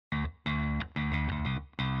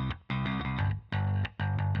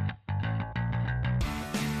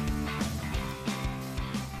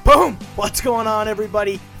Boom! What's going on,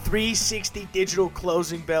 everybody? 360 Digital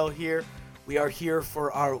Closing Bell here. We are here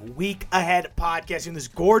for our week ahead podcast in this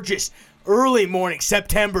gorgeous early morning,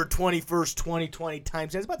 September 21st, 2020 time.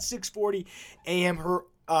 It's about 6:40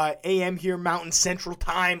 a.m. here, Mountain Central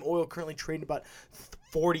Time. Oil currently trading about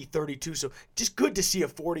 40.32, so just good to see a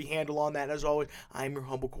 40 handle on that. As always, I'm your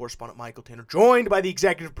humble correspondent, Michael Tanner, joined by the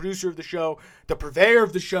executive producer of the show, the purveyor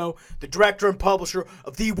of the show, the director and publisher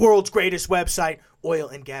of the world's greatest website,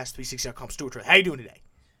 oilandgas360.com. Stuart Trey, how you doing today?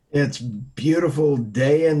 It's beautiful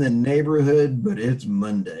day in the neighborhood, but it's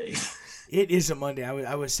Monday. It is a Monday.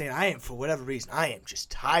 I was saying I am, for whatever reason, I am just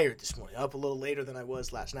tired this morning. Up a little later than I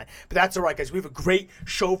was last night. But that's all right, guys. We have a great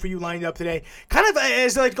show for you lined up today. Kind of,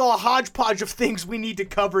 as I like to call, a hodgepodge of things we need to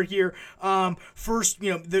cover here. First,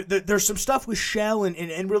 there's some stuff with Shell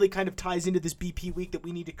and really kind of ties into this BP week that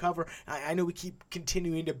we need to cover. I know we keep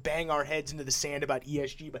continuing to bang our heads into the sand about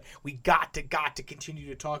ESG, but we got to continue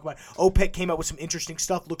to talk about it. OPEC came out with some interesting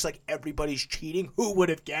stuff. Looks like everybody's cheating. Who would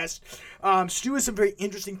have guessed? Stu has some very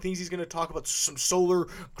interesting things he's going to talk about, some solar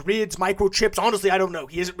grids, microchips. Honestly, I don't know.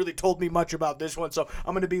 He hasn't really told me much about this one, so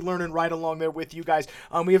I'm going to be learning right along there with you guys.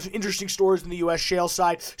 We have some interesting stories in the U.S. shale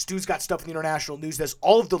side. Stu's got stuff in the international news. There's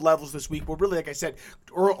all of the levels this week. We're really, like I said,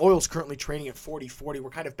 oil's currently trading at 40.40.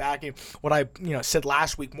 We're kind of back in what I said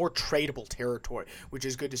last week, more tradable territory, which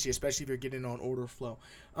is good to see, especially if you're getting on order flow.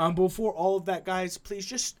 Before all of that, guys, please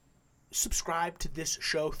just subscribe to this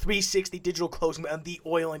show, 360 Digital Closing, on the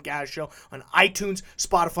Oil and Gas Show on iTunes,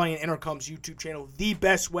 Spotify, and Intercom's YouTube channel. The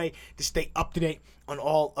best way to stay up to date on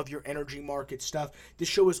all of your energy market stuff. This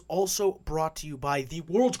show is also brought to you by the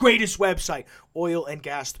world's greatest website,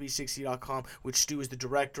 oilandgas360.com, which Stu is the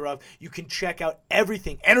director of. You can check out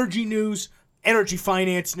everything, energy news, energy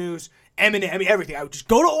finance news, M&A, everything. I would just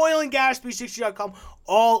go to oilandgas360.com.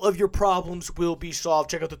 All of your problems will be solved.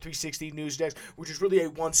 Check out the 360 News Desk, which is really a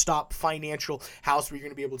one-stop financial house where you're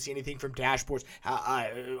going to be able to see anything from dashboards,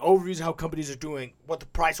 overviews of how companies are doing, what the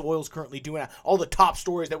price of oil is currently doing, all the top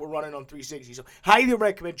stories that we're running on 360. So highly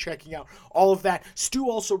recommend checking out all of that. Stu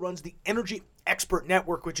also runs the Energy Expert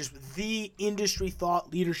Network, which is the industry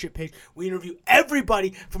thought leadership page. We interview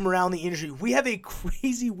everybody from around the industry. We have a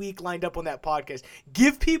crazy week lined up on that podcast.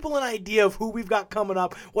 Give people an idea of who we've got coming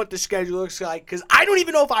up, what the schedule looks like, because I don't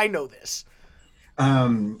even know if I know this.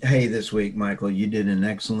 Hey, this week, Michael, you did an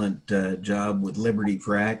excellent job with Liberty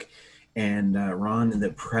Frac and Ron,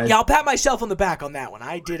 the president. Yeah, I'll pat myself on the back on that one.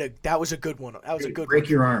 That was a good one. That was a good Break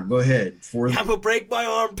one. your arm. Go ahead. I'm going to break my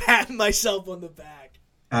arm patting myself on the back.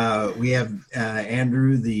 We have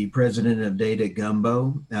Andrew, the president of Data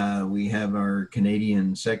Gumbo. We have our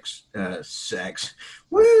Canadian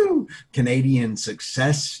Canadian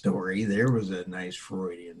success story. There was a nice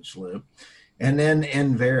Freudian slip. And then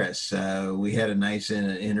Enverus, we had a nice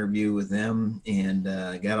interview with them and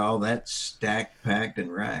got all that stacked, packed,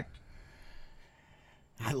 and racked.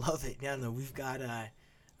 I love it. Yeah, no, we've got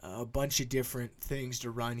a bunch of different things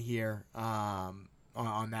to run here.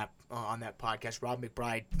 On that podcast. Rob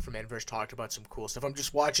McBride from Enverus talked about some cool stuff. I'm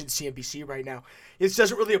just watching CNBC right now. It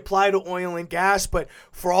doesn't really apply to oil and gas, but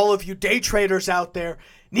for all of you day traders out there,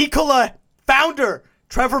 Nikola founder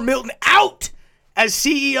Trevor Milton out as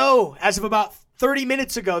CEO as of about 30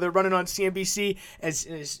 minutes ago. They're running on CNBC as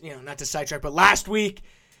not to sidetrack, but last week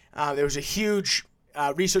there was a huge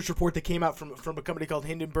research report that came out from a company called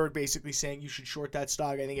Hindenburg, basically saying you should short that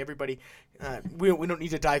stock. I think everybody, we don't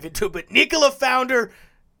need to dive into it, but Nikola founder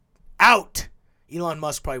out. Elon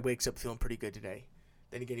Musk probably wakes up feeling pretty good today.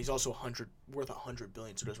 Then again, he's also worth $100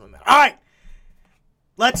 billion, so it doesn't really matter. All right,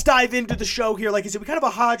 let's dive into the show here. Like I said, we kind of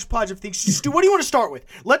have a hodgepodge of things. Stu, what do you want to start with?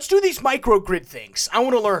 Let's do these microgrid things. I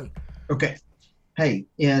want to learn. Okay. Hey,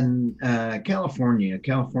 in California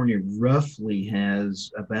roughly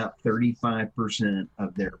has about 35%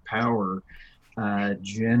 of their power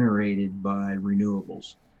generated by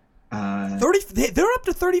renewables. They're up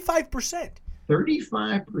to 35%.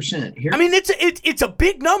 35%. Here, I mean, it's a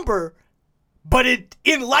big number, but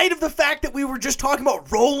in light of the fact that we were just talking about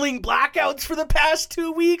rolling blackouts for the past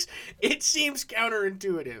 2 weeks, it seems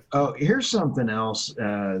counterintuitive. Oh, here's something else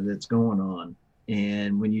that's going on.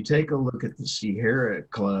 And when you take a look at the Sierra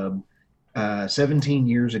Club, 17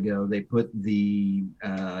 years ago, they got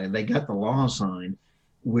the law signed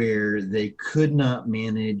where they could not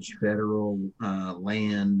manage federal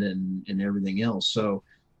land and everything else. So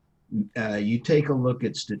you take a look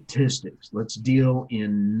at statistics. Let's deal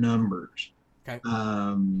in numbers. Okay.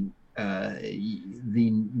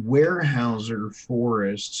 The Weyerhaeuser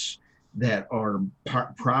forests that are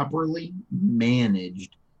properly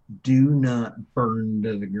managed do not burn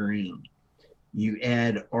to the ground. You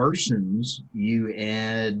add arsons, you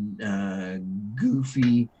add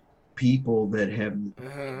goofy people that have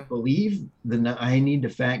believe I need to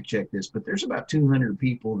fact check this, but there's about 200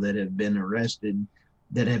 people that have been arrested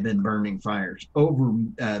that have been burning fires, over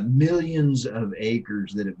millions of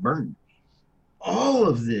acres that have burned. All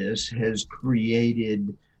of this has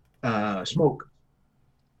created smoke.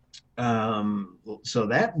 So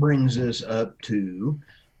that brings us up to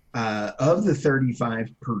of the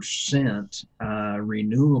 35%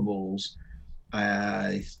 renewables.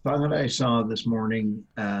 I thought I saw this morning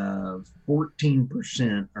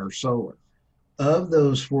 14% are solar. Of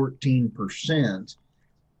those 14%,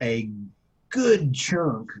 a good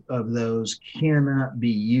chunk of those cannot be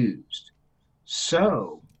used.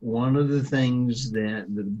 So one of the things that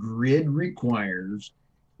the grid requires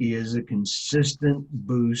is a consistent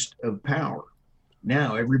boost of power.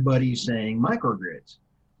 Now everybody's saying microgrids.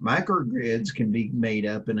 Microgrids can be made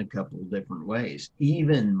up in a couple of different ways. So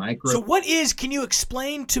can you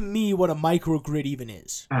explain to me what a microgrid even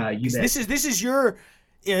is? This is your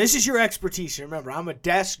expertise. Remember, I'm a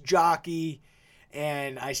desk jockey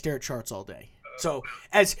and I stare at charts all day. So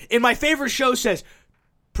as in my favorite show says,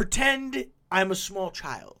 pretend I'm a small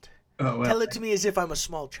child. Oh, well, tell it to me as if I'm a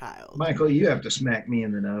small child. Michael, you have to smack me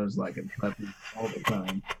in the nose like a puppy all the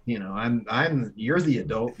time. You're the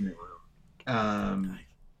adult in the room.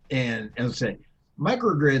 And as I say,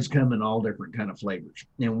 microgrids come in all different kind of flavors.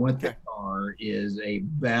 And what they are is a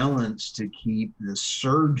balance to keep the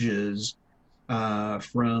surges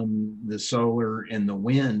from the solar and the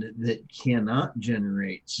wind that cannot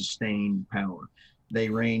generate sustained power. They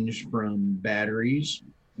range from batteries,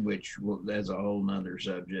 which that's a whole nother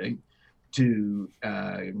subject, to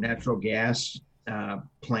natural gas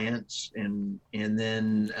plants and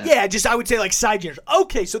then I would say like side generators.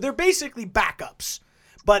 Okay, so they're basically backups.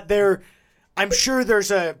 But I'm sure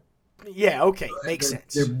there's makes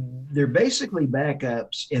sense. They're basically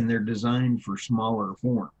backups, and they're designed for smaller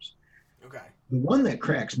forms. Okay. The one that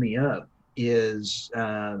cracks me up is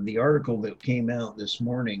the article that came out this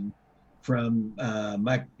morning from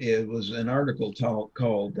it was an article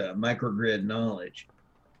called Microgrid Knowledge,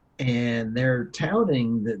 and they're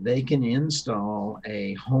touting that they can install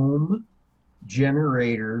a home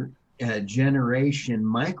generation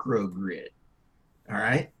microgrid. All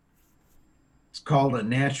right. It's called a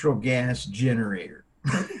natural gas generator.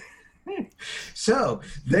 So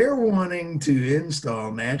they're wanting to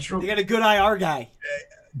install natural. They got a good IR guy.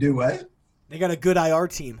 Do what? They got a good IR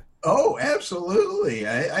team. Oh, absolutely.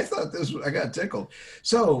 I thought I got tickled.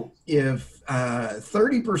 So if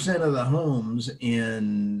 30% of the homes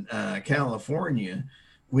in California,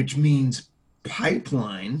 which means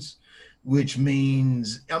pipelines, which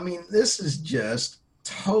means, this is just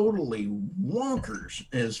totally wonkers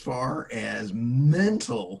as far as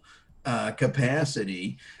mental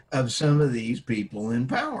capacity of some of these people in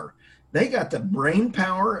power. They got the brain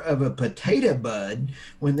power of a potato bud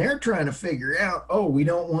when they're trying to figure out, we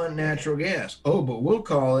don't want natural gas. But we'll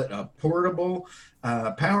call it a portable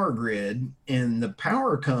power grid, and the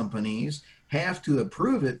power companies have to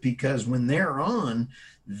approve it because when they're on,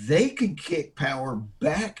 they could kick power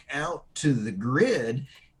back out to the grid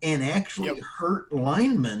and actually hurt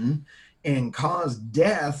linemen and cause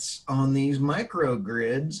deaths on these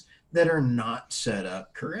microgrids that are not set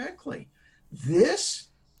up correctly. This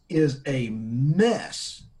is a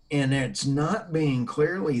mess, and it's not being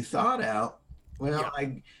clearly thought out. Well,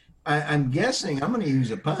 I'm guessing, I'm going to use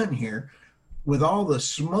a pun here, with all the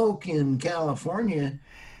smoke in California,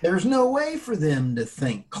 there's no way for them to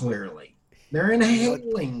think clearly. They're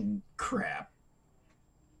inhaling crap.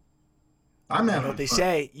 You know what they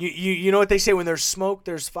say. You know what they say, when there's smoke,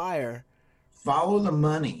 there's fire. Follow the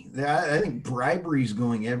money. I think bribery is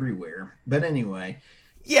going everywhere. But anyway.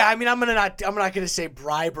 Yeah, I'm not gonna say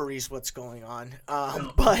bribery is what's going on.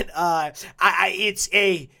 But it's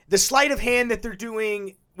the sleight of hand that they're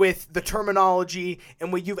doing with the terminology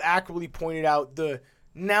and what you've accurately pointed out, the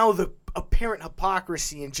apparent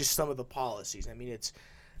hypocrisy in just some of the policies.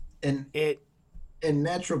 And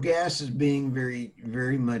natural gas is being very,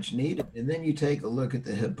 very much needed. And then you take a look at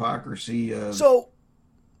the hypocrisy of... So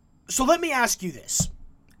let me ask you this,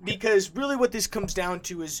 because really what this comes down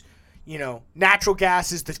to is, natural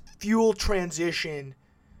gas is the fuel transition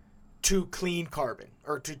to clean carbon,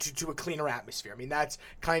 or to a cleaner atmosphere. That's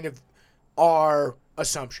kind of our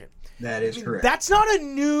assumption. That is correct. That's not a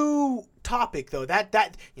new topic, though.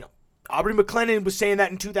 Aubrey McClellan was saying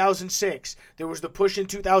that in 2006. There was the push in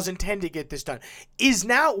 2010 to get this done.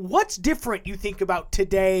 What's different, you think, about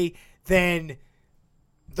today than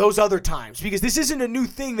those other times? Because this isn't a new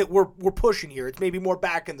thing that we're pushing here. It's maybe more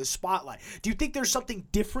back in the spotlight. Do you think there's something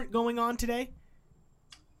different going on today?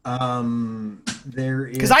 There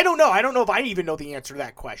is, Because I don't know. I don't know if I even know the answer to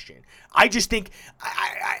that question. I just think,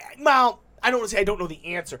 well, I don't want to say I don't know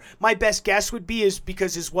the answer. My best guess would be is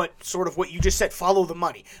because is what sort of what you just said, follow the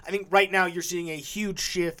money. I think right now you're seeing a huge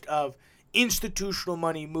shift of institutional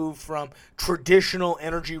money move from traditional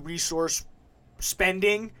energy resource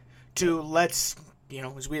spending to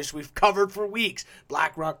as we've covered for weeks,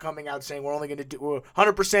 BlackRock coming out saying we're only going to do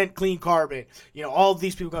 100% clean carbon. All of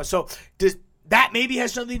these people go. So does that maybe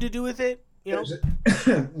has something to do with it?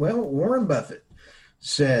 well, Warren Buffett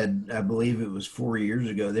said, I believe it was 4 years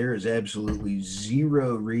ago, there is absolutely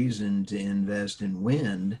zero reason to invest in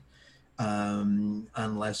wind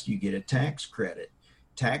unless you get a tax credit.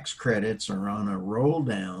 Tax credits are on a roll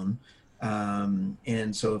down.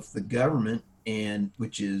 And so if the government, and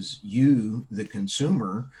which is you, the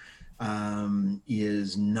consumer,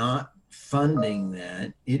 is not funding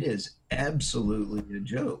that, it is absolutely a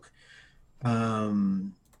joke.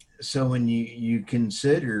 So when you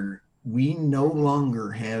consider we no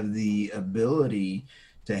longer have the ability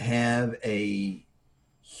to have a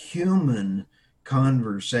human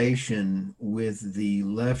conversation with the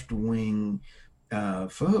left wing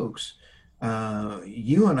folks,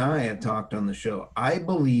 you and I have talked on the show. I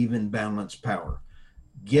believe in balanced power,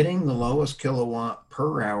 getting the lowest kilowatt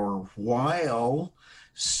per hour while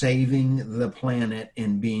saving the planet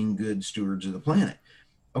and being good stewards of the planet.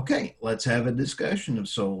 Okay, let's have a discussion of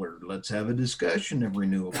solar. Let's have a discussion of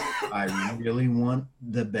renewables. I really want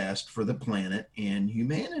the best for the planet and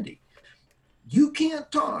humanity. You can't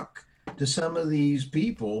talk to some of these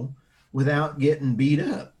people without getting beat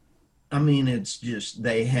up. I mean, it's just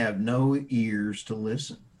they have no ears to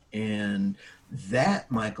listen. And that,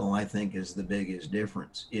 Michael, I think is the biggest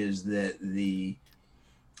difference, is that the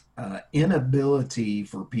inability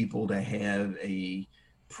for people to have a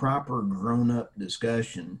proper grown-up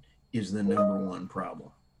discussion is the number one problem.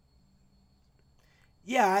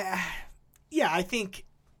 I think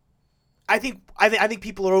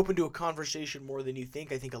people are open to a conversation more than you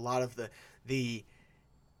think. I think a lot of the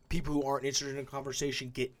people who aren't interested in a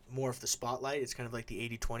conversation get more of the spotlight. It's kind of like the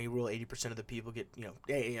 80-20 rule. 80% of the people get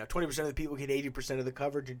 20% of the people get 80% of the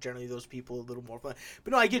coverage, and generally those people a little more fun.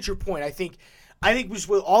 But no, I get your point. I think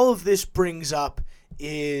what all of this brings up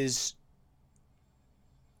is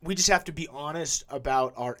we just have to be honest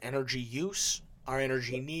about our energy use, our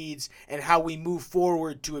energy needs, and how we move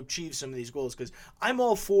forward to achieve some of these goals. Because I'm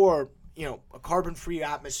all for a carbon-free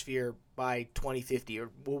atmosphere by 2050 or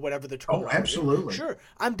whatever the term. Oh, absolutely. Sure,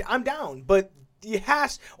 I'm down, but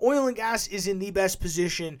oil and gas is in the best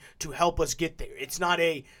position to help us get there. It's not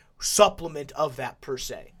a supplement of that per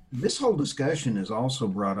se. This whole discussion is also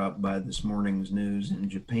brought up by this morning's news in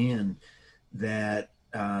Japan that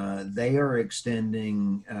they are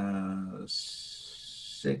extending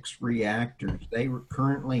 6 reactors. They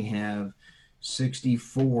currently have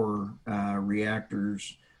 64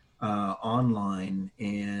 reactors online,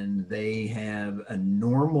 and they have a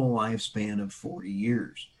normal lifespan of 40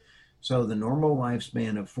 years. So the normal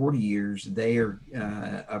lifespan of 40 years, they are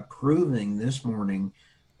approving this morning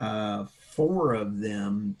 4 of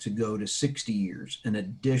them to go to 60 years, an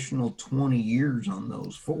additional 20 years on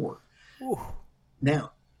those 4. Ooh.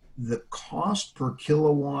 Now, the cost per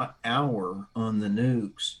kilowatt hour on the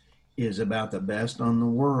nukes is about the best on the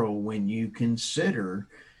world when you consider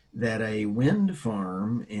that a wind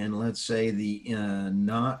farm, and let's say the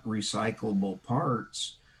not recyclable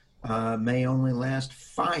parts, may only last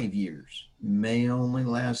 5 years, may only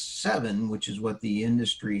last 7, which is what the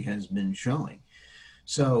industry has been showing.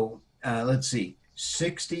 So let's see,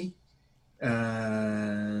 60.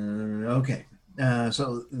 Okay.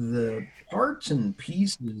 So the parts and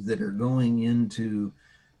pieces that are going into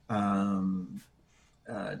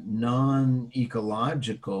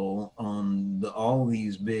non-ecological on all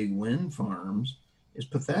these big wind farms is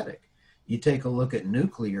pathetic. You take a look at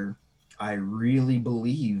nuclear, I really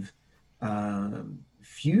believe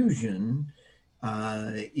fusion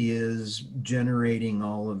is generating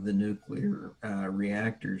all of the nuclear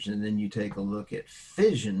reactors. And then you take a look at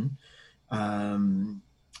fission,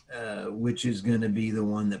 which is going to be the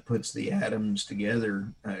one that puts the atoms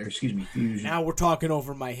together. Fusion. Now we're talking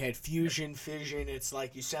over my head. Fusion, fission. It's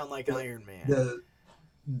like you sound like Iron Man.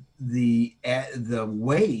 The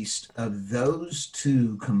waste of those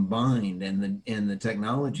two combined, and the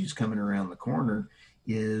technologies coming around the corner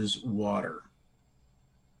is water.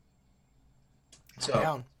 So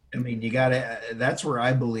down. I mean, you got to. That's where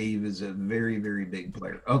I believe is a very, very big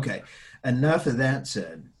player. Okay, enough of that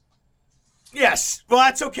said. Yes, well,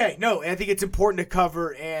 that's okay. No, I think it's important to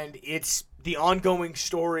cover, and it's the ongoing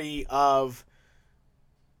story of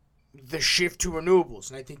the shift to renewables.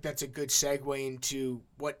 And I think that's a good segue into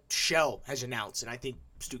what Shell has announced. And I think,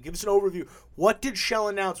 Stu, give us an overview. What did Shell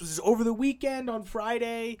announce? Was this over the weekend on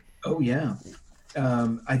Friday? Oh, yeah.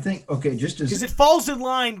 I think, okay, just as... Because it falls in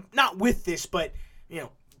line, not with this, but,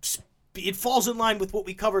 it falls in line with what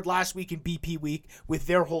we covered last week in BP Week with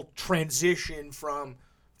their whole transition from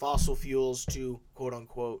fossil fuels to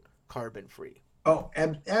quote-unquote carbon-free. Oh,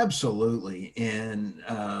 absolutely. And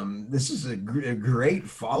this is a great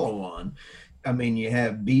follow-on. I mean, you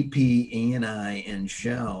have BP, Eni, and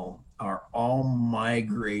Shell are all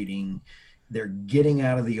migrating. They're getting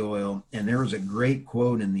out of the oil. And there was a great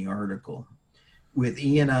quote in the article. With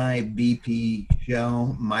Eni, BP,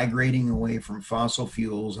 Shell migrating away from fossil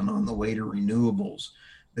fuels and on the way to renewables,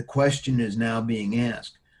 the question is now being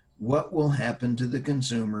asked, what will happen to the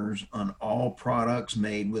consumers on all products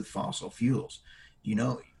made with fossil fuels?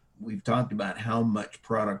 We've talked about how much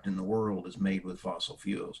product in the world is made with fossil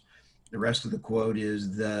fuels. The rest of the quote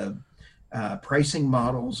is the pricing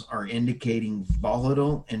models are indicating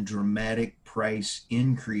volatile and dramatic price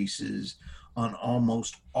increases on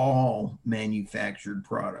almost all manufactured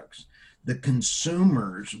products. The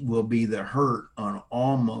consumers will be the hurt on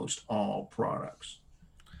almost all products.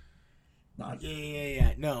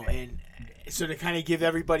 No, and so to kind of give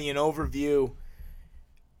everybody an overview,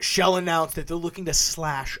 Shell announced that they're looking to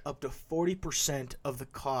slash up to 40% of the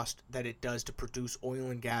cost that it does to produce oil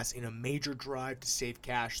and gas in a major drive to save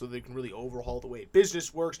cash so they can really overhaul the way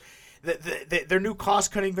business works. Their new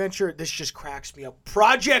cost-cutting venture, this just cracks me up.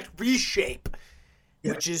 Project Reshape,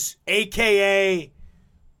 which is AKA,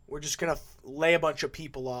 we're just going to lay a bunch of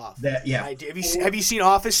people off. Have you seen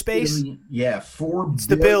Office Space? Yeah, It's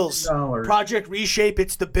the bills. Project Reshape,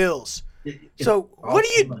 it's the bills. So what do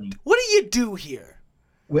you do here?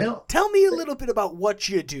 Well, tell me a little bit about what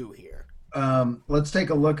you do here. Let's take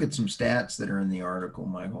a look at some stats that are in the article,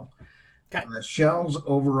 Michael. Okay. Shell's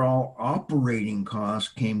overall operating costs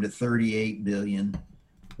came to $38 billion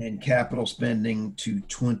and capital spending to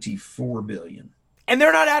 $24 billion. And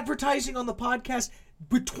they're not advertising on the podcast.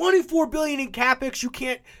 With $24 billion in CapEx, you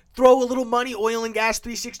can't throw a little money, Oil and Gas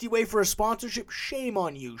 360 way for a sponsorship? Shame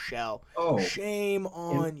on you, Shell. Oh, shame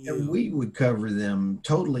on you. And we would cover them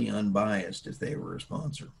totally unbiased if they were a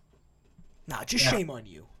sponsor. Nah, just shame on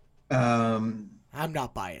you. I'm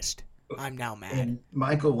not biased. I'm now mad. And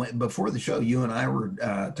Michael, before the show, you and I were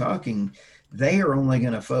talking. They are only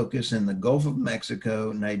going to focus in the Gulf of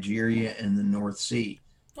Mexico, Nigeria, and the North Sea.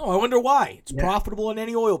 Oh, I wonder why. It's profitable at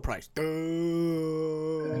any oil price. And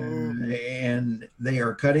they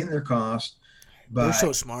are cutting their cost. They're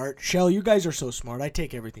so smart. Shell, you guys are so smart. I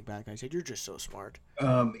take everything back. I said, you're just so smart.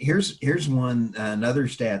 Here's another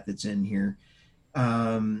stat that's in here.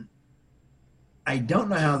 I don't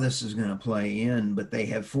know how this is going to play in, but they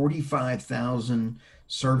have 45,000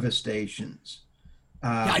 service stations.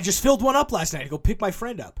 I just filled one up last night to go pick my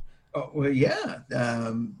friend up. Oh, well, yeah,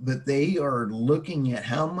 but they are looking at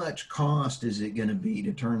how much cost is it going to be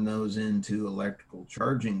to turn those into electrical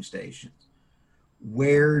charging stations.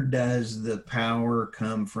 Where does the power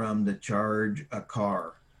come from to charge a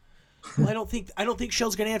car? Well, I don't think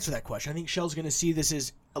Shell's going to answer that question. I think Shell's going to see this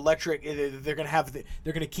as electric. They're going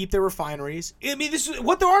to keep their refineries. I mean, this is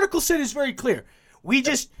what the article said is very clear. We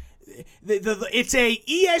just. It's a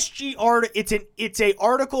ESG art. It's a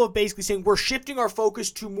article of basically saying we're shifting our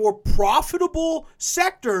focus to more profitable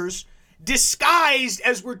sectors, disguised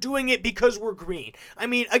as we're doing it because we're green. I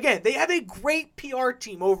mean, again, they have a great PR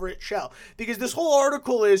team over at Shell because this whole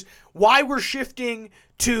article is why we're shifting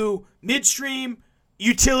to midstream,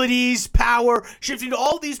 utilities, power, shifting to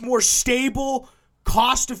all these more stable,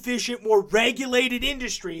 cost-efficient, more regulated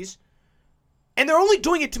industries, and they're only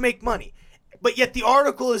doing it to make money. But yet the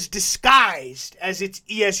article is disguised as its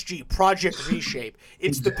ESG, Project Reshape.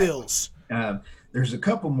 It's exactly. The bills. There's a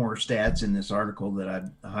couple more stats in this article that I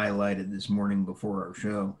highlighted this morning before our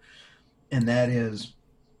show. And that is,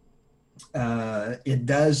 it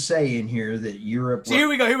does say in here that Europe... So here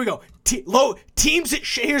we go. Teams at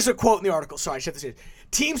here's a quote in the article. Sorry, I should have to say this.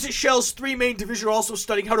 Teams at Shell's three main divisions are also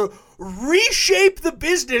studying how to reshape the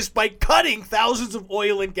business by cutting thousands of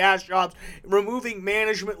oil and gas jobs, removing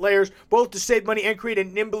management layers, both to save money and create a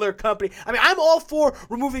nimbler company. I mean, I'm all for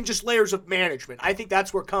removing just layers of management. I think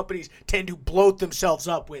that's where companies tend to bloat themselves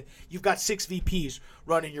up with. You've got 6 VPs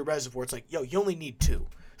running your reservoir. It's like, yo, you only need 2.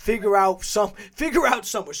 Figure out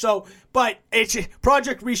somewhere. So, but it's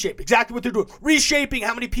Project Reshape. Exactly what they're doing. Reshaping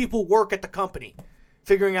how many people work at the company.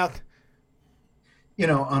 Figuring out. You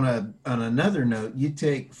know, on another note, you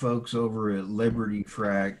take folks over at Liberty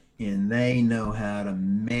Frac, and they know how to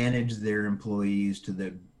manage their employees to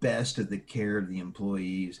the best of the care of the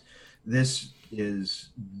employees. This is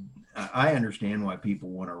I understand why people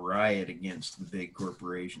want to riot against the big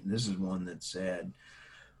corporation. This is one that's sad.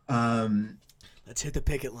 Let's hit the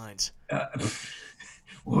picket lines. Uh,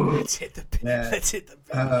 Let's hit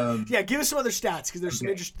the. Yeah, give us some other stats because there's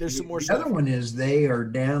okay. there's some more The stuff. other one is they are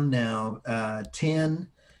down now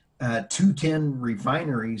 210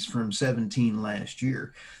 refineries from 17 last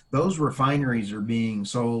year. Those refineries are being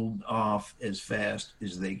sold off as fast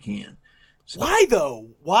as they can. So, why though?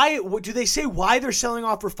 Why do they say why they're selling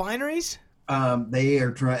off refineries? they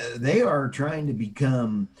are trying to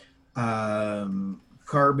become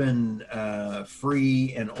carbon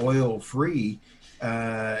free and oil free,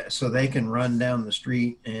 so they can run down the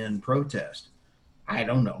street and protest. I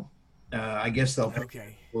don't know. I guess they'll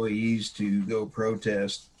pay employees to go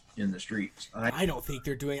protest in the streets. I don't think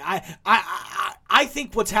they're doing. I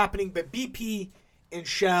think what's happening, but BP and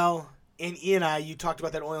Shell and Eni, you talked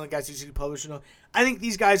about that oil and gas utility publisher. I think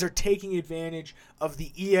these guys are taking advantage of the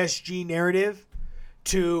ESG narrative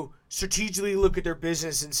to strategically look at their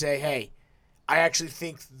business and say, hey, I actually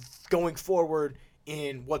think going forward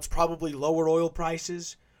in what's probably lower oil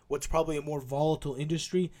prices, what's probably a more volatile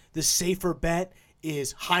industry, the safer bet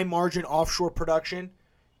is high margin offshore production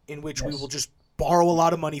in which we will just borrow a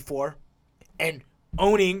lot of money for, and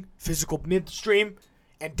owning physical midstream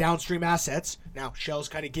and downstream assets. Now, Shell's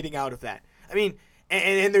kind of getting out of that. I mean,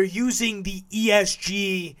 and they're using the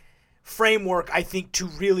ESG framework, I think, to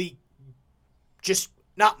really just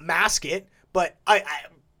not mask it, but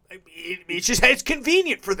it's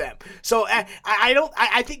convenient for them. So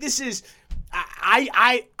I think this is.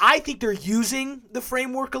 I think they're using the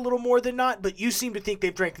framework a little more than not, but you seem to think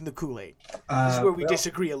they've drank the Kool-Aid. This is where we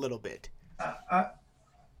disagree a little bit.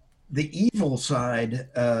 The evil side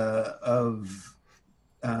of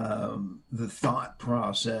the thought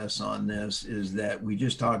process on this is that we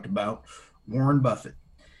just talked about Warren Buffett.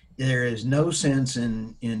 There is no sense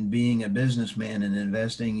in being a businessman and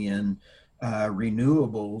investing in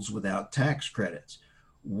renewables without tax credits.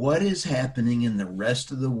 What is happening in the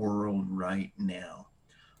rest of the world right now?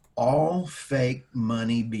 All fake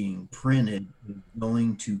money being printed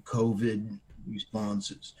going to COVID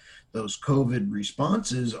responses. Those COVID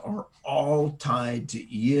responses are all tied to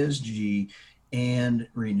ESG and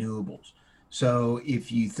renewables. So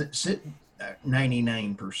if you sit at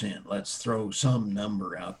 99%, let's throw some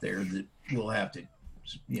number out there that we'll have to,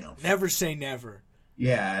 Never say never.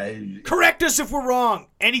 Yeah. Correct us if we're wrong.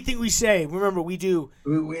 Anything we say. Remember, we do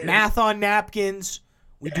math on napkins.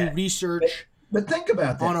 We do research. But think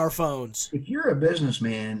about that. On our phones. If you're a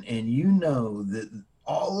businessman and you know that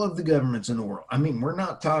all of the governments in the world, I mean, we're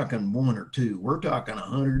not talking one or two, we're talking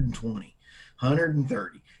 120,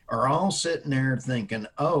 130, are all sitting there thinking,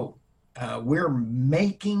 we're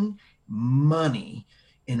making money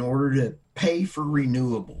in order to pay for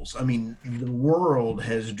renewables. I mean, the world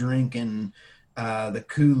has drinking the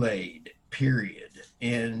Kool-Aid, period,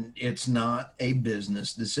 and it's not a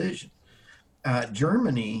business decision.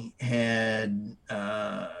 Germany had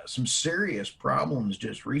some serious problems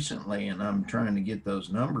just recently, and I'm trying to get those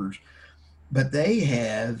numbers, but they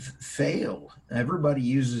have failed. Everybody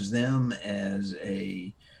uses them as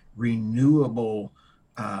a renewable,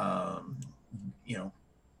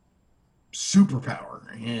 superpower,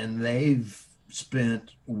 and they've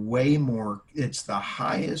spent way more. It's the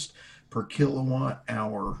highest per kilowatt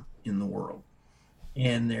hour in the world,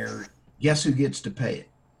 and guess who gets to pay it?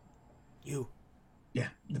 You. Yeah,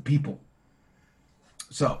 the people.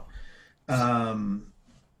 So, that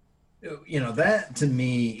to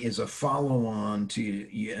me is a follow-on to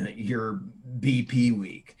your BP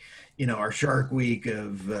week, our Shark Week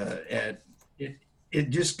of it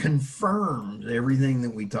just confirms everything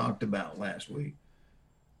that we talked about last week.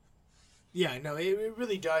 Yeah, no, it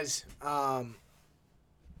really does. Like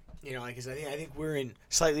I said, I think we're in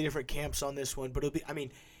slightly different camps on this one, but it'll be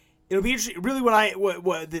interesting. Really, I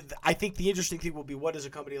think the interesting thing will be, what does a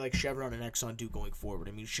company like Chevron and Exxon do going forward?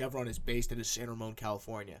 I mean, Chevron is based in San Ramon,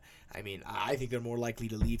 California. I mean, I think they're more likely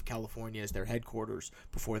to leave California as their headquarters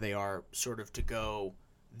before they are sort of to go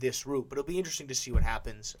this route. But it'll be interesting to see what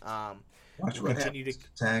happens. Watch what happens to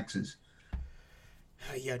taxes.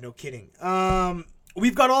 Yeah, no kidding.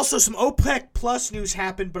 We've got also some OPEC Plus news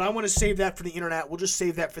happened, but I want to save that for the internet. We'll just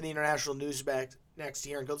save that for the international news next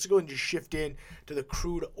year. And let's go and just shift in to the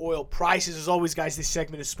crude oil prices. As always, guys, this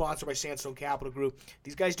segment is sponsored by Sandstone Capital Group.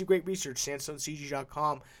 These guys do great research.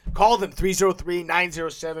 SandstoneCG.com. Call them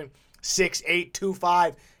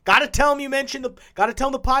 303-907-6825. Gotta tell them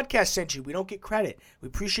the podcast sent you. We don't get credit. We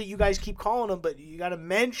appreciate you guys keep calling them, but you gotta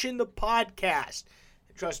mention the podcast.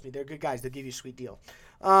 And trust me, they're good guys. They'll give you a sweet deal.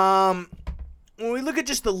 When we look at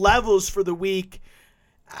just the levels for the week,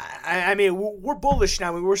 I mean, we're bullish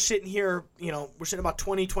now. I mean, we're sitting here, we're sitting about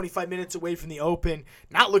 20, 25 minutes away from the open.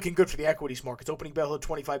 Not looking good for the equities markets. Opening bell at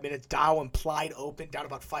 25 minutes. Dow implied open down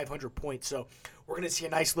about 500 points. So we're going to see a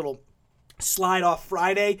nice little slide off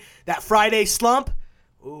Friday. That Friday slump,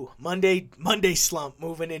 Monday slump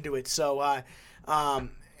moving into it. So,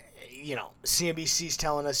 CNBC's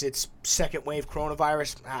telling us it's second wave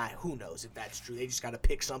coronavirus. Who knows if that's true? They just got to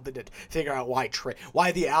pick something to figure out why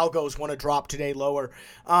the algos want to drop today lower.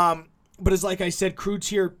 But as like I said, crude's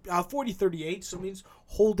here 40.38, so it means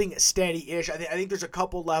holding steady-ish. I think there's a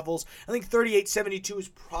couple levels. I think 38.72 is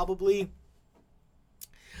probably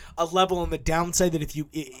a level on the downside that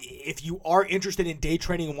if you are interested in day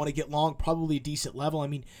trading and want to get long, probably a decent level. I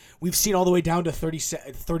mean, we've seen all the way down to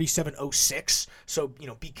 37.06, so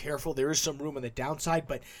be careful. There is some room on the downside,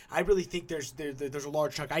 but I really think there's a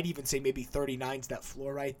large chunk. I'd even say maybe 39's that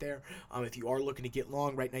floor right there. If you are looking to get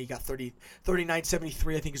long right now, you got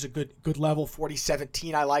 39.73. I think is a good level.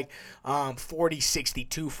 40.17 I like.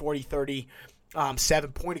 40.62, 40.30.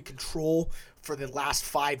 7 point of control for the last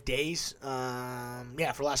 5 days. For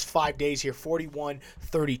the last 5 days here,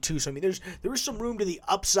 41.32. So I mean, there is some room to the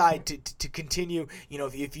upside to continue.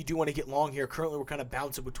 If you do want to get long here, currently we're kind of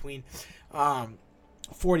bouncing between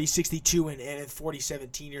 40.62 and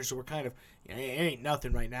 40.17 here. So we're kind of it ain't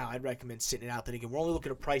nothing right now. I'd recommend sitting it out. Then again, we're only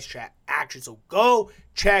looking at price chat action. So go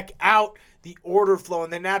check out the order flow. On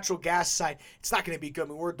the natural gas side, it's not going to be good. I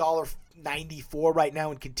mean, we're $1.94 right now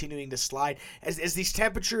and continuing to slide. As these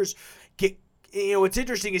temperatures get, what's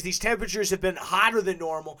interesting is these temperatures have been hotter than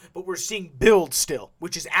normal, but we're seeing build still,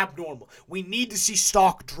 which is abnormal. We need to see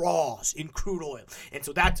stock draws in crude oil. And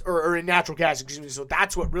so that's, or in natural gas, excuse me. So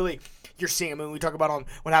that's what really you're seeing. I mean, we talk about on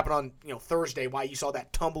what happened on Thursday, why you saw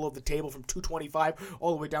that tumble of the table from 225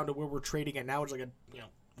 all the way down to where we're trading at now. It's like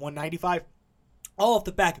 195, all off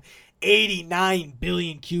the back of 89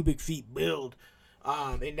 billion cubic feet build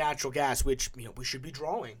in natural gas, which we should be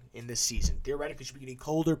drawing in this season. Theoretically, it should be getting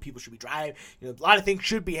colder. People should be driving. A lot of things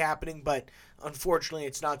should be happening, but unfortunately,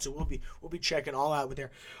 it's not. So we'll be checking all out with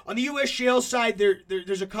there. On the U.S. shale side,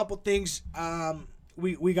 there's a couple things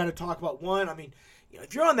we got to talk about. One, I mean,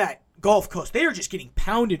 if you're on that Gulf Coast, they are just getting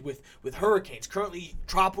pounded with hurricanes. Currently,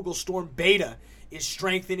 Tropical Storm Beta is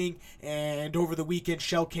strengthening, and over the weekend,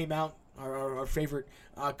 Shell came out. Our favorite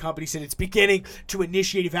company said it's beginning to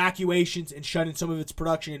initiate evacuations and shut in some of its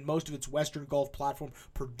production in most of its Western Gulf platform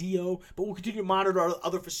per DO. But we'll continue to monitor our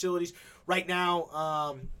other facilities. Right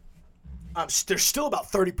now, there's still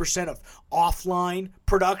about 30% of offline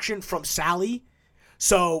production from Sally.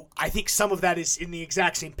 So I think some of that is in the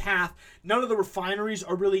exact same path. None of the refineries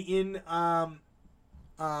are really in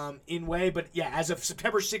way, but as of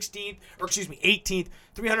September 18th,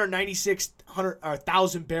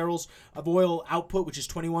 396,000 barrels of oil output, which is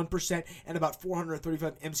 21%, and about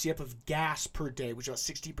 435 MCF of gas per day, which is about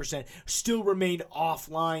 60%, still remained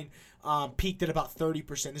offline, peaked at about 30%.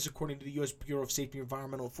 This is according to the U.S. Bureau of Safety and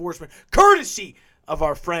Environmental Enforcement, courtesy of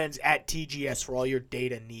our friends at TGS for all your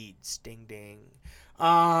data needs. Ding, ding.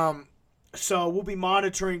 So we'll be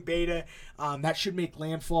monitoring Beta. That should make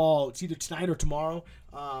landfall. It's either tonight or tomorrow.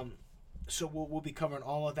 So we'll be covering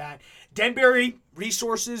all of that. Denbury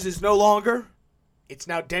Resources is no longer. It's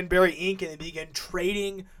now Denbury Inc. and they began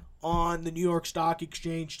trading on the New York Stock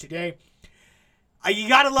Exchange today. You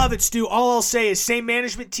gotta love it, Stu. All I'll say is same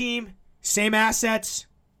management team, same assets,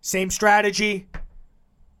 same strategy.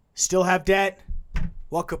 Still have debt.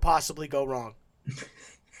 What could possibly go wrong?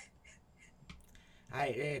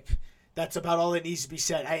 That's about all that needs to be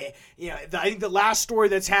said. I think the last story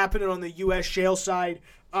that's happening on the U.S. shale side,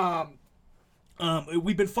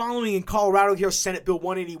 we've been following in Colorado here, Senate Bill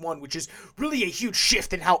 181, which is really a huge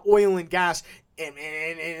shift in how oil and gas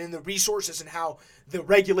and the resources and how the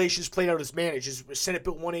regulations played out is managed. Senate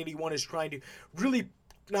Bill 181 is trying to really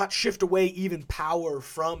not shift away even power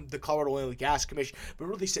from the Colorado Oil and Gas Commission, but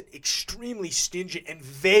really set extremely stringent and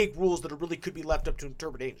vague rules that really could be left up to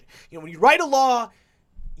interpretation. When you write a law,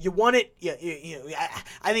 you want it.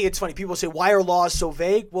 I think it's funny. People say, "Why are laws so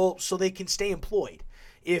vague?" Well, so they can stay employed.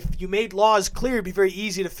 If you made laws clear, it'd be very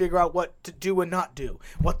easy to figure out what to do and not do.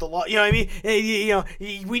 What the law, what I mean?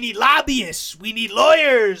 We need lobbyists. We need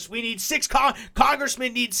lawyers. We need 6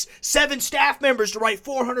 congressmen. Needs 7 staff members to write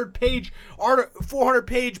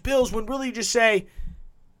 400-page bills. When really you just say,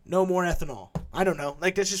 no more ethanol. I don't know.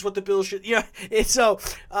 Like that's just what the bill should. It's so.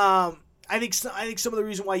 I think some of the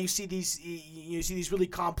reason why you see these really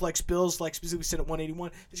complex bills, like specifically Senate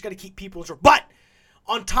 181, they just got to keep people in charge. But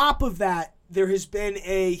on top of that, there has been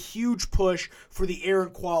a huge push for the air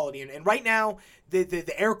quality, and right now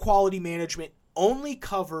the air quality management only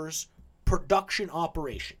covers production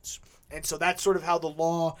operations. And so that's sort of how the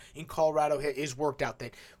law in Colorado is worked out,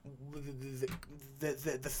 that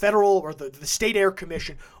the federal or the state air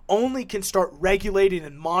commission only can start regulating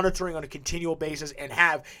and monitoring on a continual basis and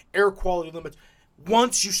have air quality limits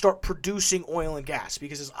once you start producing oil and gas,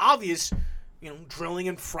 because it's obvious, drilling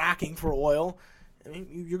and fracking for oil, I mean,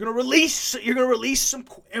 you're gonna release some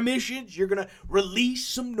emissions. You're gonna release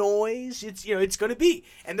some noise. It's gonna be,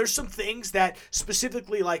 and there's some things that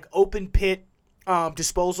specifically like open pit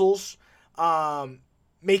disposals,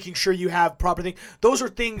 making sure you have proper things. Those are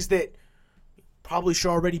things that probably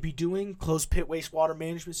should already be doing. Closed pit wastewater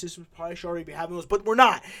management systems probably should already be having those, but we're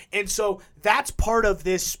not. And so that's part of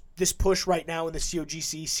this push right now in the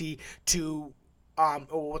COGCC to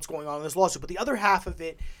what's going on in this lawsuit. But the other half of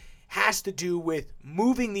it has to do with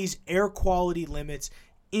moving these air quality limits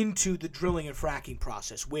into the drilling and fracking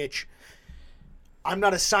process, which I'm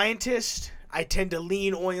not a scientist. I tend to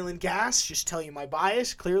lean oil and gas, just tell you my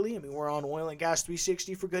bias, clearly. I mean, we're on Oil and Gas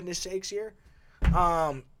 360, for goodness sakes, here.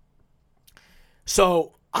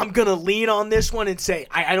 So I'm going to lean on this one and say,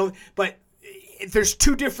 I don't, but there's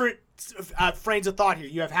two different frames of thought here.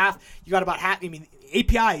 You got about half,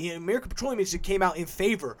 API, American Petroleum Institute, came out in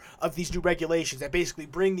favor of these new regulations that basically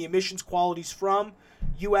bring the emissions qualities from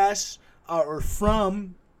U.S. Or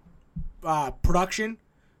from production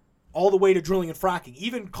all the way to drilling and fracking.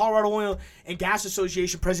 Even Colorado Oil and Gas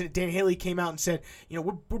Association President Dan Haley came out and said,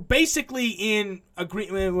 we're basically in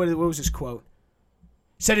agreement. What was his quote?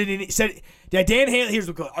 Dan Haley, here's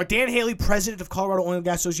the quote. Dan Haley, president of Colorado Oil and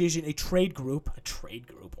Gas Association, a trade group,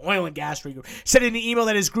 oil and gas trade group, said in an email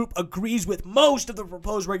that his group agrees with most of the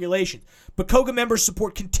proposed regulations. But COGA members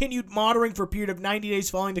support continued monitoring for a period of 90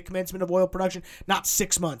 days following the commencement of oil production, not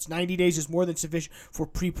 6 months. 90 days is more than sufficient for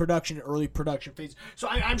pre-production and early production phases. So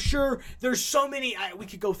I'm sure there's so many, we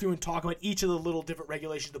could go through and talk about each of the little different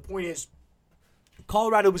regulations. The point is,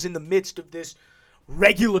 Colorado was in the midst of this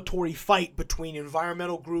regulatory fight between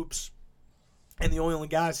environmental groups and the oil and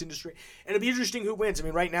gas industry, and it'd be interesting who wins. I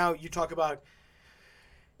mean, right now you talk about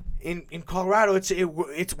in Colorado,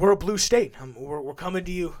 we're a blue state. We're coming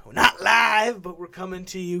to you, not live, but we're coming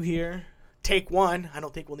to you here. Take one. I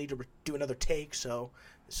don't think we'll need to do another take. So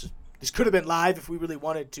this could have been live if we really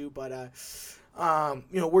wanted to, but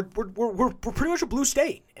we're pretty much a blue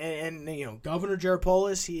state, and Governor Jared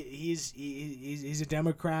Polis, he's a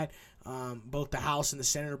Democrat. Both the House and the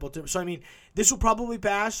Senate are both different. So, I mean, this will probably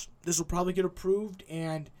pass. This will probably get approved,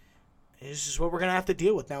 and this is what we're going to have to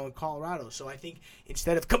deal with now in Colorado. So I think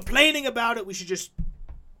instead of complaining about it, we should just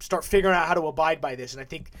start figuring out how to abide by this. And I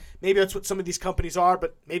think maybe that's what some of these companies are,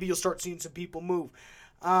 but maybe you'll start seeing some people move.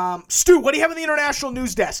 Stu, what do you have on the international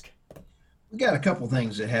news desk? We got a couple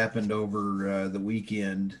things that happened over the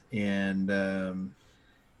weekend, and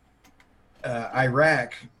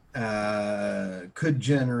Iraq could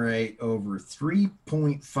generate over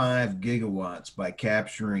 3.5 gigawatts by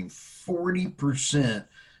capturing 40%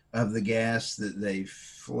 of the gas that they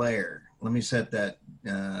flare. Let me set that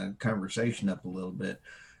conversation up a little bit.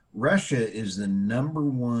 Russia is the number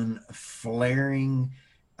one flaring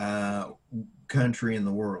country in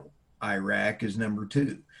the world. Iraq is number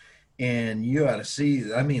two. And you ought to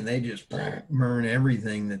see, I mean, they just burn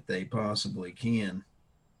everything that they possibly can.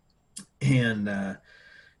 And,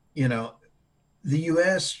 the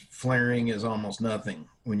U.S. flaring is almost nothing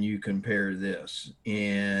when you compare this.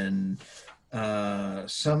 And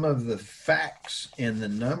some of the facts and the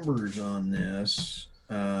numbers on this,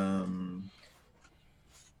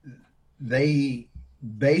 they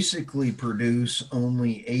basically produce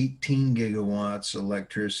only 18 gigawatts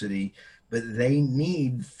electricity, but they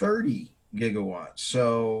need 30 gigawatts.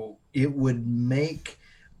 So it would make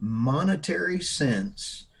monetary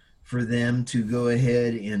sense for them to go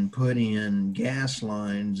ahead and put in gas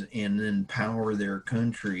lines and then power their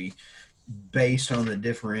country based on the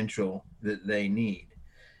differential that they need.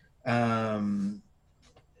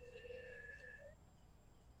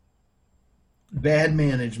 Bad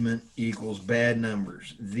management equals bad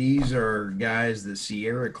numbers. These are guys, the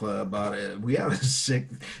Sierra Club, we ought to sick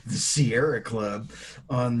the Sierra Club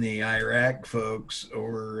on the Iraq folks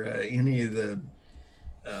or any of the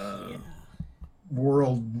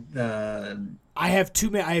world. I have too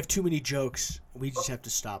many jokes. We just have to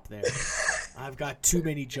stop there. I've got too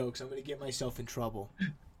many jokes. I'm going to get myself in trouble.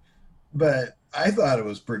 But I thought it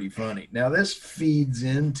was pretty funny. Now this feeds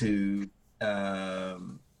into the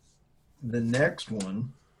next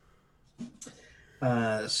one.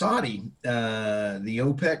 Saudi, the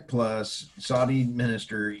OPEC Plus, Saudi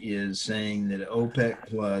minister is saying that OPEC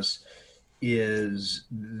Plus is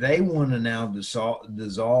they want to now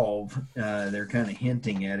dissolve. They're kind of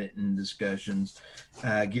hinting at it in discussions.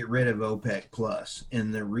 Get rid of OPEC plus,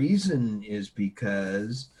 and the reason is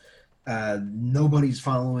because nobody's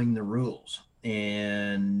following the rules.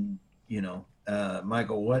 And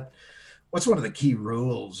Michael, what's one of the key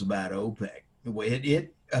rules about OPEC?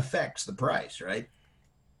 It affects the price, right?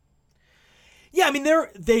 Yeah, I mean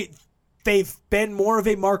they've been more of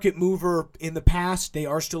a market mover in the past. They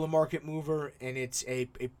are still a market mover, and it's a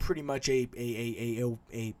pretty much a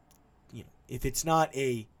if it's not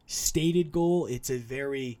a stated goal, it's a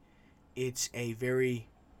very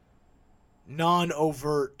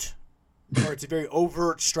non-overt, or it's a very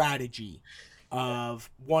overt strategy of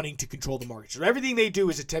wanting to control the market. So everything they do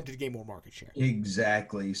is attempted to gain more market share.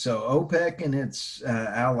 Exactly. So OPEC and its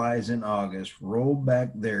allies in August rolled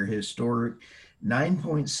back their historic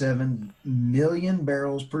 9.7 million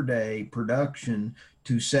barrels per day production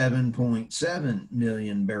to 7.7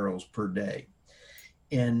 million barrels per day.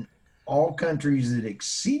 And all countries that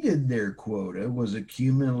exceeded their quota was a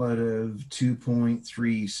cumulative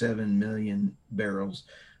 2.37 million barrels.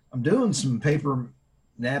 I'm doing some paper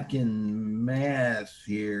napkin math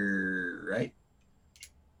here, right?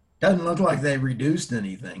 Doesn't look like they reduced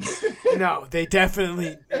anything. No, they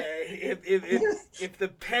definitely. If the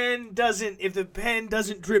pen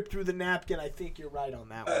doesn't drip through the napkin, I think you're right on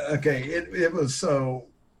that one. Okay, it was so.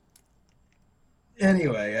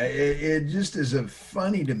 Anyway, it just is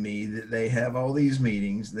funny to me that they have all these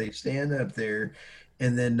meetings, they stand up there,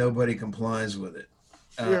 and then nobody complies with it.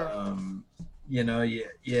 Yeah.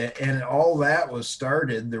 And all that was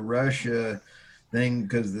started, the Russia thing,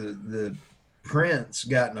 because the prince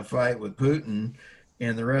got in a fight with Putin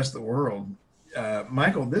and the rest of the world.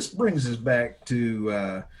 Michael, this brings us back to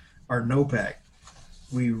our NOPEC.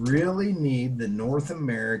 We really need the North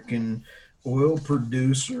American oil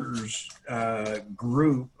producers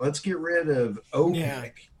group. Let's get rid of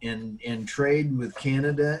OPEC and trade with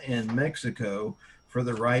Canada and Mexico for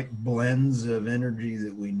the right blends of energy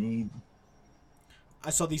that we need. I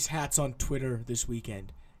saw these hats on Twitter this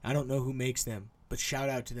weekend. I don't know who makes them, but shout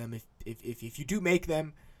out to them. If you do make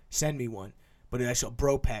them, send me one. But I saw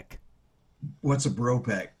BroPec. What's a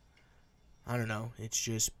BroPec? I don't know. It's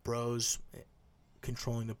just bros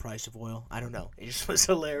controlling the price of oil. I don't know. It just was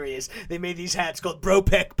hilarious. They made these hats called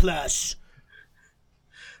BroPec Plus.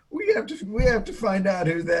 We have to find out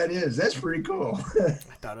who that is. That's pretty cool. I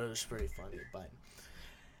thought it was pretty funny, but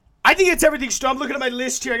I think it's everything. So I'm looking at my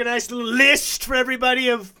list here. I got a nice little list for everybody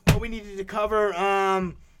of what we needed to cover.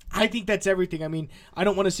 I think that's everything. I mean, I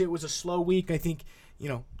don't want to say it was a slow week. I think,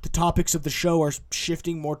 the topics of the show are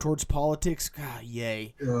shifting more towards politics. God,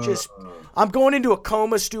 yay. I'm going into a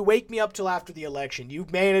coma, Stu. Wake me up till after the election. You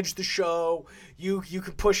manage the show. You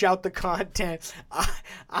can push out the content.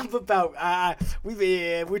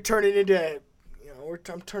 We're turning into,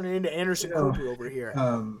 I'm turning into Anderson Cooper over here.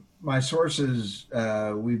 My sources,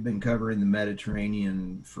 we've been covering the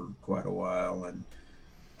Mediterranean for quite a while, and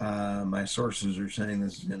my sources are saying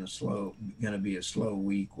this is going to be a slow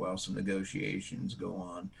week while some negotiations go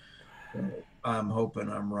on. So I'm hoping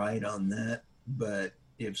I'm right on that, but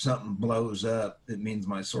if something blows up, it means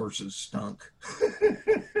my sources stunk.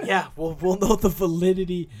 Yeah, we'll know the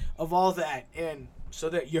validity of all that, and so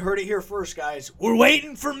that you heard it here first, guys. We're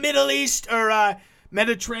waiting for Middle East or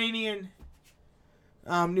Mediterranean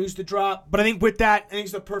news to drop. But I think with that, I think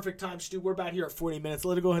it's the perfect time, Stu. We're about here at 40 minutes.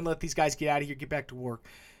 Let it go ahead and let these guys get out of here, get back to work.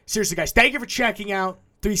 Seriously, guys, thank you for checking out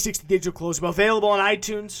 360 Digital Closing Bell. Available on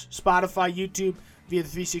iTunes, Spotify, YouTube, via the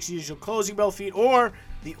 360 Digital Closing Bell feed or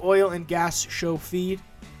the Oil and Gas Show feed.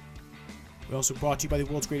 We're also brought to you by the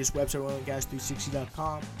world's greatest website,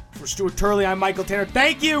 oilandgas360.com. For Stuart Turley, I'm Michael Tanner.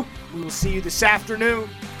 Thank you. We will see you this afternoon.